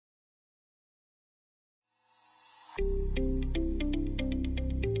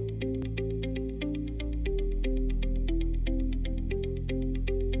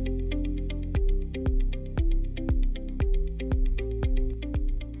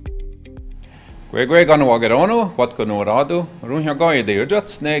Gwegwe Kahnawake what Kahnawadu, Runhagoy de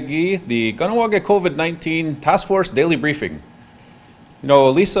Ujuts Negi, the Kahnawake COVID-19 Task Force Daily Briefing. You know,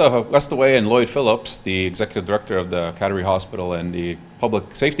 Lisa Westaway and Lloyd Phillips, the Executive Director of the Kahnawake Hospital and the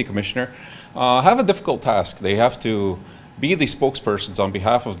Public Safety Commissioner, have a difficult task. They have to be the spokespersons on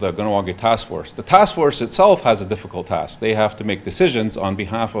behalf of the Kahnawake Task Force. The task force itself has a difficult task. They have to make decisions on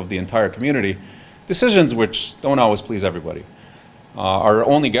behalf of the entire community, decisions which don't always please everybody. Our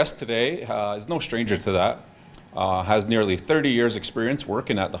only guest today is no stranger to that, has nearly 30 years experience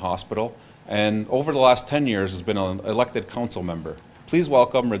working at the hospital, and over the last 10 years has been an elected council member. Please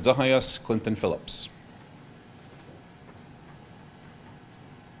welcome Ratsénhaienhs Clinton Phillips.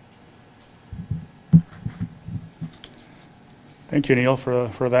 Thank you, Neil,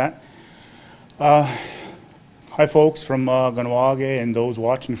 for that. Hi, folks from Kahnawake and those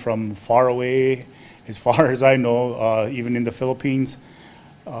watching from far away, as far as I know, even in the Philippines.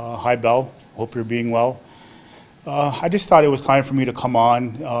 Hi, Belle. Hope you're being well. I just thought it was time for me to come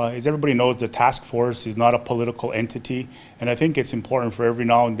on. As everybody knows, the task force is not a political entity, and I think it's important for every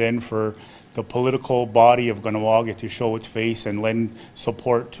now and then for the political body of Kahnawake to show its face and lend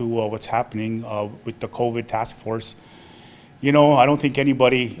support to what's happening with the COVID task force. You know, I don't think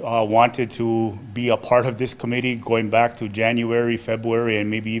anybody wanted to be a part of this committee going back to January, February, and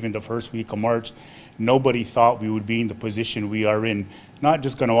maybe even the first week of March. Nobody thought we would be in the position we are in, not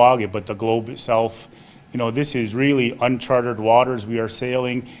just Kahnawake, but the globe itself. You know, this is really uncharted waters. We are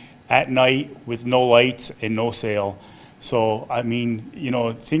sailing at night with no lights and no sail. So, I mean, you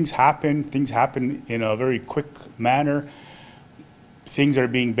know, things happen in a very quick manner. Things are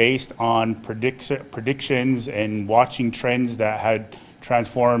being based on predictions and watching trends that had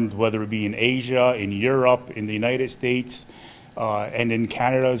transformed, whether it be in Asia, in Europe, in the United States, and in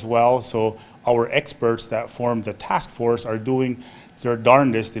Canada as well. So our experts that formed the task force are doing their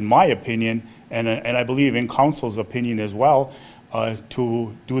darndest, in my opinion, and I believe in council's opinion as well,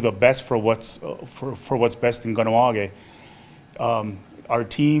 to do the best for what's best in Kahnawake. Our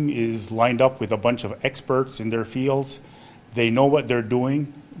team is lined up with a bunch of experts in their fields. They know what they're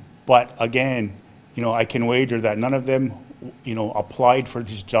doing, but again, you know, I can wager that none of them, you know, applied for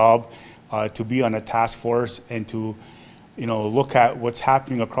this job to be on a task force and to, you know, look at what's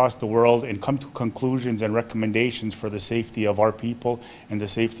happening across the world and come to conclusions and recommendations for the safety of our people and the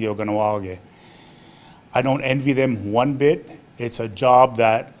safety of Kahnawake. I don't envy them one bit. It's a job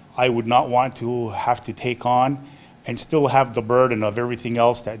that I would not want to have to take on and still have the burden of everything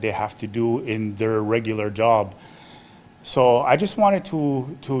else that they have to do in their regular job. So I just wanted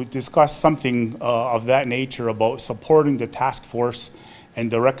to discuss something of that nature about supporting the task force and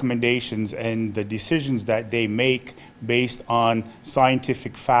the recommendations and the decisions that they make based on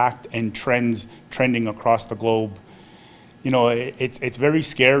scientific fact and trending across the globe. You know, it's very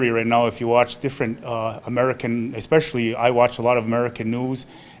scary right now if you watch different American, especially I watch a lot of American news,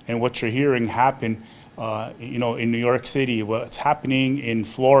 and what you're hearing happen you know, in New York City, what's happening in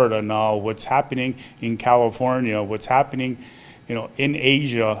Florida now, what's happening in California, what's happening, you know, in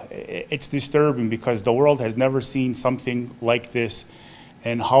Asia. It's disturbing because the world has never seen something like this,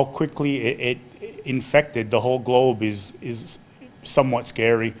 and how quickly it infected the whole globe is somewhat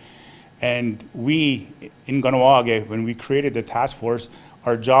scary. And we in Kahnawake, when we created the task force,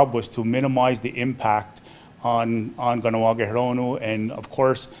 our job was to minimize the impact on Kahnawake and of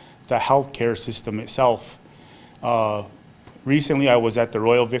course the healthcare system itself. Recently I was at the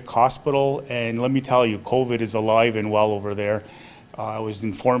Royal Vic Hospital, and let me tell you, COVID is alive and well over there. I was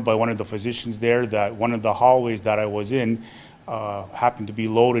informed by one of the physicians there that one of the hallways that I was in happened to be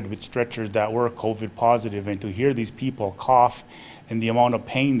loaded with stretchers that were COVID positive, and to hear these people cough and the amount of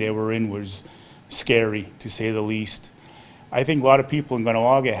pain they were in was scary, to say the least. I think a lot of people in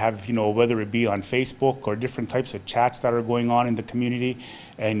Kahnawake have, you know, whether it be on Facebook or different types of chats that are going on in the community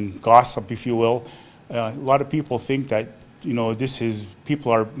and gossip, if you will. A lot of people think that, you know,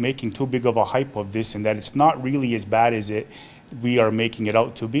 people are making too big of a hype of this and that it's not really as bad as we are making it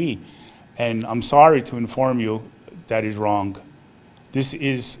out to be. And I'm sorry to inform you that is wrong. This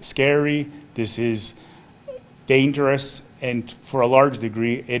is scary, this is dangerous, and for a large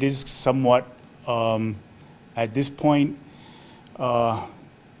degree, it is somewhat, at this point,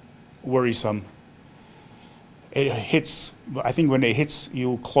 worrisome. It hits, I think when it hits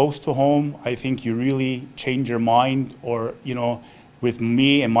you close to home, I think you really change your mind. Or, you know, with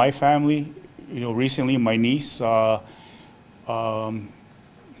me and my family, you know, recently my niece, my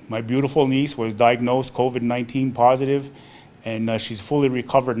beautiful niece was diagnosed COVID-19 positive, and she's fully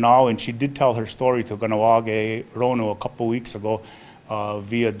recovered now, and she did tell her story to Kahnawake Rono a couple weeks ago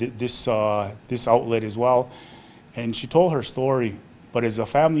via this outlet as well. And she told her story, but as a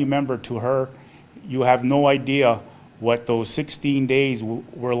family member to her, You have no idea what those 16 days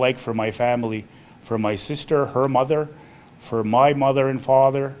were like for my family, for my sister, her mother, for my mother and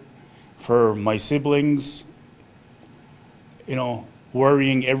father, for my siblings, you know,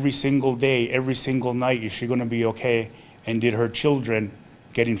 worrying every single day, every single night, is she going to be okay? And did her children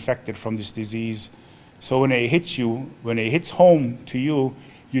get infected from this disease? So when it hits you, when it hits home to you,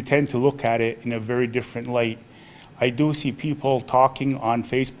 you tend to look at it in a very different light. I do see people talking on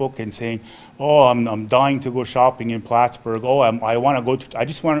Facebook and saying, "Oh, I'm dying to go shopping in Plattsburgh. Oh, I want to go to. I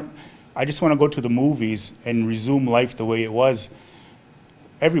just want to go to the movies and resume life the way it was."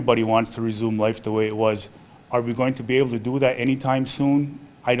 Everybody wants to resume life the way it was. Are we going to be able to do that anytime soon?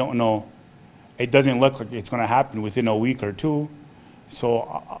 I don't know. It doesn't look like it's going to happen within a week or two.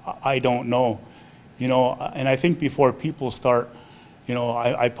 So I don't know. You know, and I think before people start, you know,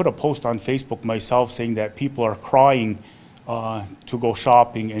 I put a post on Facebook myself saying that people are crying to go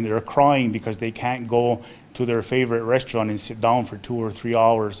shopping, and they're crying because they can't go to their favorite restaurant and sit down for 2 or 3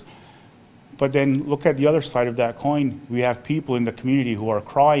 hours. But then look at the other side of that coin. We have people in the community who are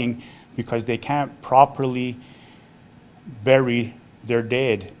crying because they can't properly bury their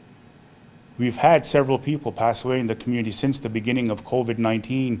dead. We've had several people pass away in the community since the beginning of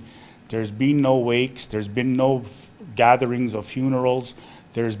COVID-19. There's been no wakes, there's been no gatherings of funerals,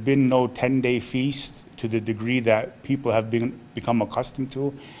 there's been no 10-day feast to the degree that people have become accustomed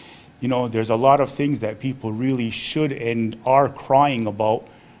to. You know, there's a lot of things that people really should and are crying about.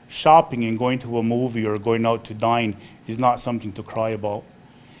 Shopping and going to a movie or going out to dine is not something to cry about.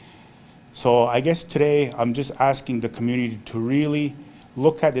 So I guess today I'm just asking the community to really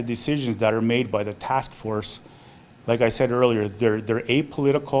look at the decisions that are made by the task force. Like I said earlier, they're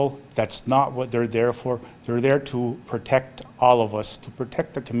apolitical. That's not what they're there for. They're there to protect all of us, to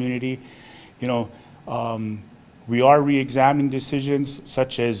protect the community. You know, we are re-examining decisions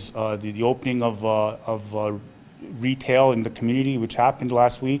such as the opening of retail in the community, which happened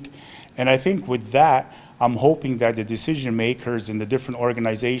last week. And I think with that, I'm hoping that the decision makers in the different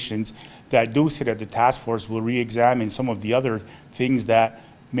organizations that do sit at the task force will re-examine some of the other things that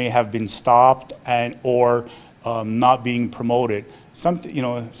may have been stopped and or not being promoted. Something, you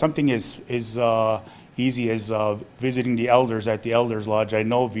know, something as easy as visiting the elders at the Elders Lodge, I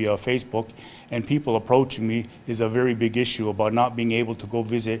know via Facebook, and people approaching me, is a very big issue about not being able to go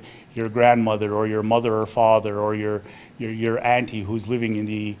visit your grandmother or your mother or father or your auntie who's living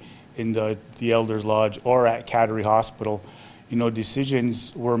in the Elders Lodge or at Kahnawake Hospital. You know,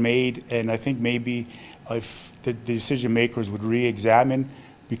 decisions were made, and I think maybe if the decision makers would re-examine,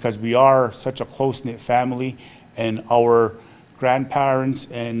 because we are such a close-knit family, and our grandparents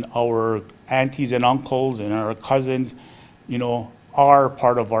and our aunties and uncles and our cousins, you know, are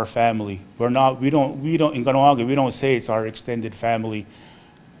part of our family. We don't in Kahnawake, we don't say it's our extended family.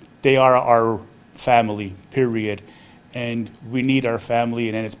 They are our family, period. And we need our family,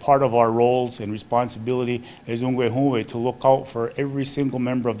 and it's part of our roles and responsibility as Ungwe to look out for every single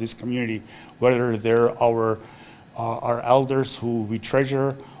member of this community, whether they're our elders who we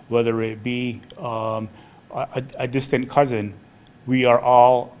treasure, whether it be a distant cousin. We are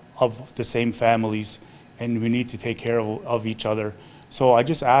all of the same families, and we need to take care of each other. So I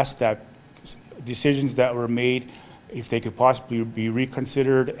just ask that decisions that were made, if they could possibly be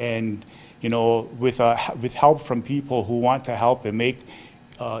reconsidered, and you know, with help from people who want to help and make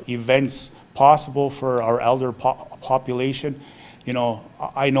events possible for our elder population. You know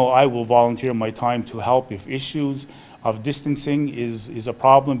I will volunteer my time to help if issues of distancing is a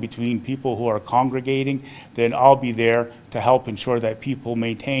problem between people who are congregating. Then I'll be there to help ensure that people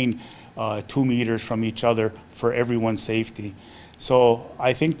maintain 2 meters from each other for everyone's safety. So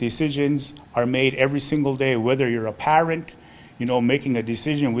I think decisions are made every single day, whether you're a parent, you know, making a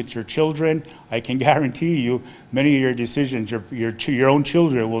decision with your children. I can guarantee you many of your decisions, your own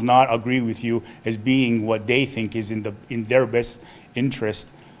children will not agree with you as being what they think is in their best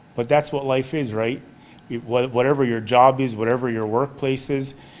interest. But that's what life is, right? Whatever your job is, whatever your workplace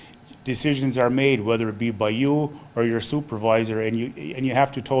is, decisions are made, whether it be by you or your supervisor, and you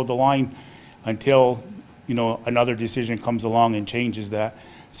have to toe the line until, you know, another decision comes along and changes that.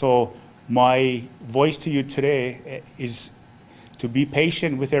 So my voice to you today is to be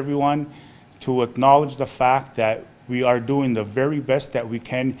patient with everyone, to acknowledge the fact that we are doing the very best that we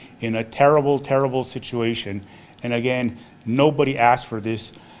can in a terrible, terrible situation. And again, nobody asked for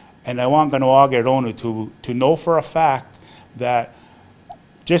this. And I want Kahnawake to know for a fact that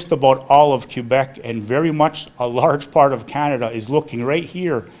just about all of Quebec and very much a large part of Canada is looking right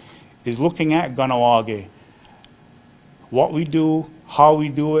here, is looking at Kahnawake. What we do, how we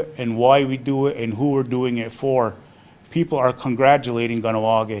do it, and why we do it, and who we're doing it for. People are congratulating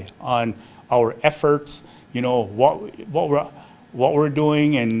Kahnawake on our efforts, you know, what we're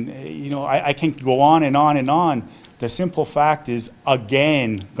doing, and you know, I can go on and on and on. The simple fact is,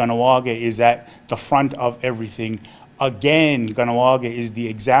 again, Kahnawake is at the front of everything. Again, Kahnawake is the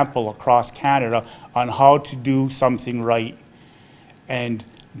example across Canada on how to do something right. And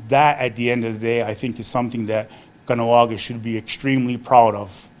that, at the end of the day, I think is something that Kahnawake should be extremely proud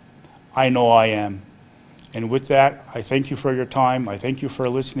of. I know I am. And with that, I thank you for your time. I thank you for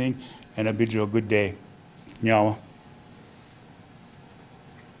listening, and I bid you a good day. Kahnawà.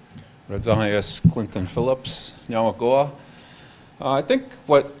 Ratsénhaienhs Clinton Phillips, Kahnawake. I think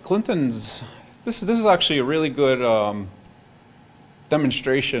what Clinton's, this is actually a really good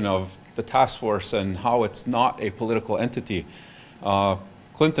demonstration of the task force and how it's not a political entity.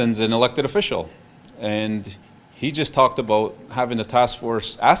 Clinton's an elected official, and he just talked about having the task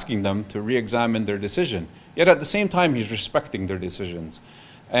force asking them to re-examine their decision. Yet at the same time, he's respecting their decisions.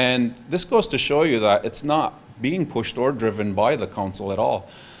 And this goes to show you that it's not being pushed or driven by the council at all.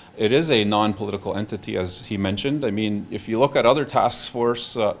 It is a non-political entity, as he mentioned. I mean, if you look at other task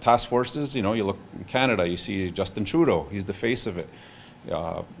forces, you know, you look in Canada, you see Justin Trudeau, he's the face of it.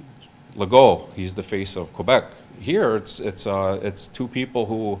 Legault, he's the face of Quebec. Here, it's two people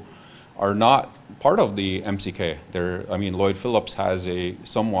who are not part of the MCK. I mean, Lloyd Phillips has a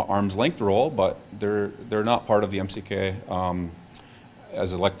somewhat arm's length role, but they're not part of the MCK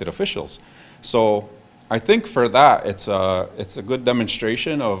as elected officials. So I think for that, it's a good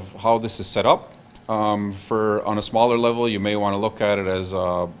demonstration of how this is set up. On a smaller level, you may want to look at it as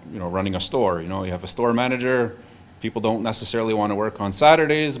you know, running a store. You know, you have a store manager. People don't necessarily want to work on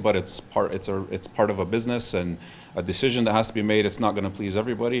Saturdays, but it's part of a business and a decision that has to be made. It's not going to please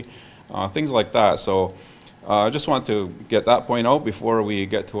everybody, things like that. So I just want to get that point out before we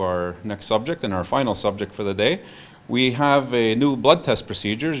get to our next subject and our final subject for the day. We have a new blood test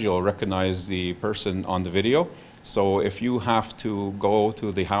procedures. You'll recognize the person on the video. So if you have to go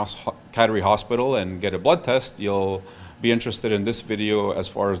to the Kahnawake Hospital and get a blood test, you'll be interested in this video as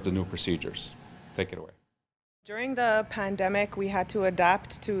far as the new procedures. Take it away. During the pandemic, we had to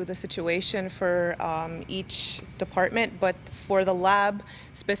adapt to the situation for each department, but for the lab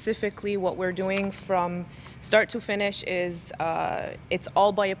specifically, what we're doing from start to finish is it's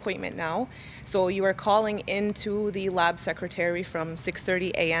all by appointment now. So you are calling into the lab secretary from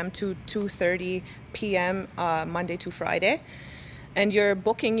 6:30 a.m. to 2:30 p.m. Monday to Friday. And you're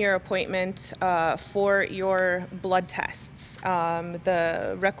booking your appointment for your blood tests.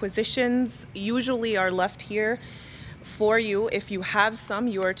 The requisitions usually are left here for you. If you have some,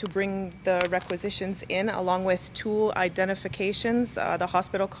 you are to bring the requisitions in along with 2 identifications, the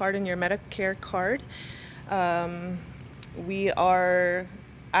hospital card and your Medicare card. We are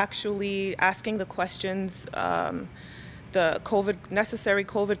actually asking the questions, the necessary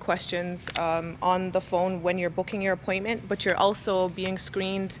COVID questions on the phone when you're booking your appointment, but you're also being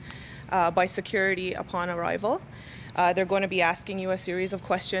screened by security upon arrival. They're going to be asking you a series of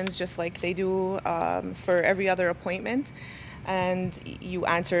questions just like they do for every other appointment, and you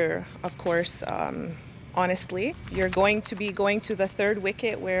answer, of course, honestly. You're going to be going to the 3rd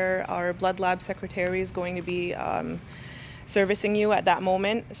wicket where our blood lab secretary is going to be servicing you at that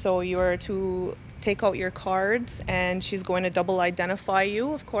moment. So you're to take out your cards, and she's going to double identify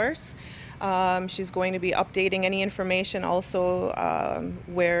you, of course. She's going to be updating any information also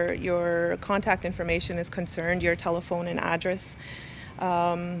where your contact information is concerned, your telephone and address.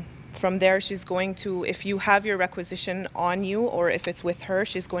 From there, she's going to, if you have your requisition on you or if it's with her,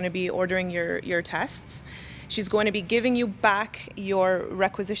 she's going to be ordering your tests. She's going to be giving you back your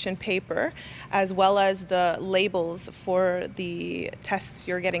requisition paper as well as the labels for the tests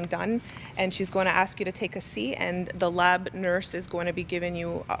you're getting done. And she's going to ask you to take a seat, and the lab nurse is going to be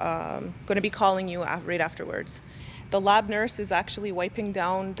calling you right afterwards. The lab nurse is actually wiping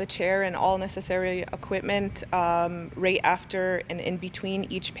down the chair and all necessary equipment right after and in between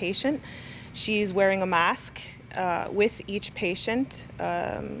each patient. She's wearing a mask with each patient.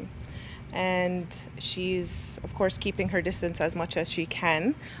 And she's, of course, keeping her distance as much as she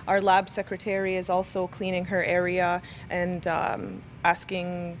can. Our lab secretary is also cleaning her area and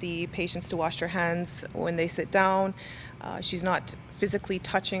asking the patients to wash their hands when they sit down. She's not physically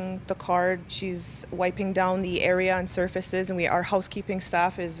touching the card. She's wiping down the area and surfaces, and our housekeeping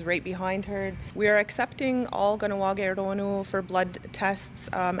staff is right behind her. We are accepting all Kahnawake for blood tests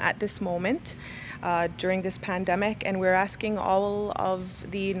at this moment during this pandemic, and we're asking all of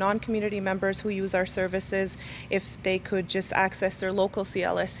the non-community members who use our services if they could just access their local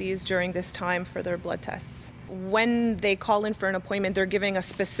CLSCs during this time for their blood tests. when they call in for an appointment, they're giving a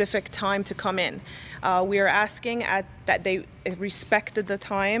specific time to come in. We are asking that they respect the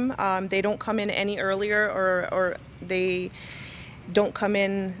time. They don't come in any earlier, or they don't come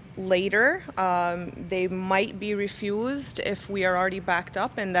in later. They might be refused if we are already backed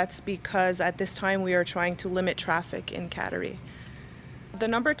up, and that's because at this time we are trying to limit traffic in Cattery. The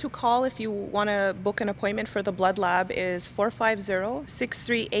number to call if you want to book an appointment for the blood lab is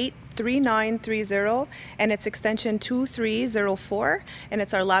 450-638-3930, and it's extension 2304, and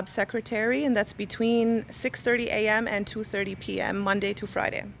it's our lab secretary, and that's between 6:30 a.m. and 2:30 p.m. Monday to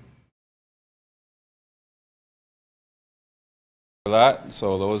Friday. For that,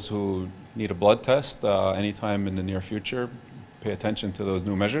 so those who need a blood test anytime in the near future, pay attention to those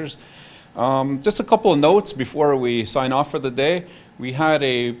new measures. Just a couple of notes before we sign off for the day. We had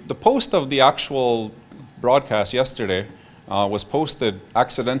the post of the actual broadcast yesterday was posted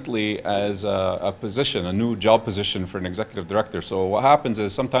accidentally as a position, a new job position for an executive director. So what happens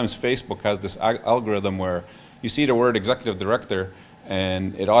is sometimes Facebook has this algorithm where you see the word executive director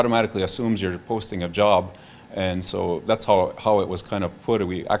and it automatically assumes you're posting a job. And so that's how it was kind of put.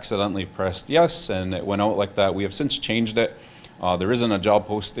 We accidentally pressed yes, and it went out like that. We have since changed it. There isn't a job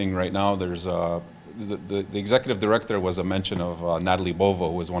posting right now. There's the executive director was a mention of Natalie Bova,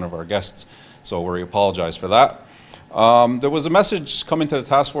 who was one of our guests. So we apologize for that. There was a message coming to the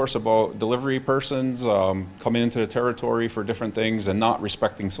task force about delivery persons coming into the territory for different things and not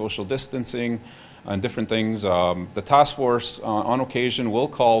respecting social distancing and different things. The task force on occasion will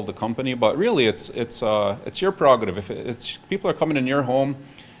call the company, but really it's your prerogative. If people are coming in your home,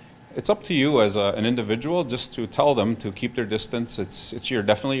 it's up to you as an individual just to tell them to keep their distance. It's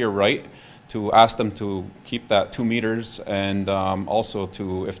definitely your right to ask them to keep that 2 meters, and also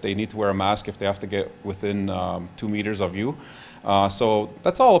to, if they need to wear a mask, if they have to get within 2 meters of you. So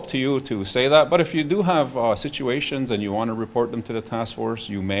that's all up to you to say that. But if you do have situations and you want to report them to the task force,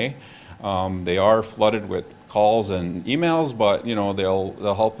 you may. They are flooded with calls and emails, but you know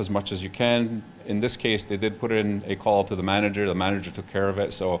they'll help as much as you can. In this case, they did put in a call to the manager. The manager took care of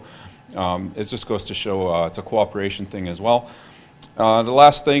it. So it just goes to show it's a cooperation thing as well. The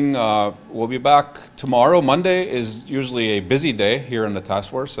last thing, we'll be back tomorrow. Monday is usually a busy day here in the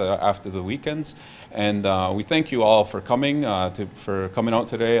task force after the weekends. And we thank you all for coming, for coming out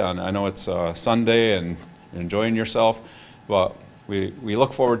today. And I know it's Sunday and you're enjoying yourself, but we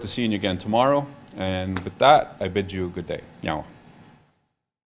look forward to seeing you again tomorrow. And with that, I bid you a good day. Kahnawà.